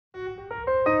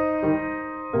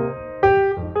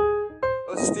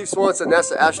Steve Swanson,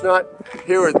 NASA astronaut,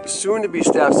 here with soon-to-be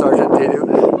Staff Sergeant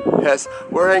Dadu. Yes,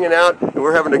 we're hanging out and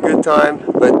we're having a good time,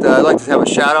 but I'd like to have a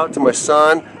shout-out to my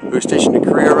son, who's stationed in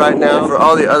Korea right now. For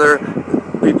all the other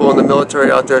people in the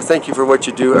military out there, thank you for what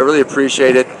you do. I really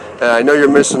appreciate it. I know you're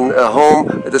missing home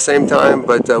at the same time,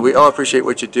 but we all appreciate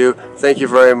what you do. Thank you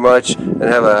very much, and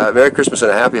have a Merry Christmas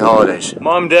and a Happy Holidays.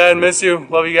 Mom, Dad, miss you.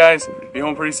 Love you guys. Be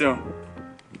home pretty soon.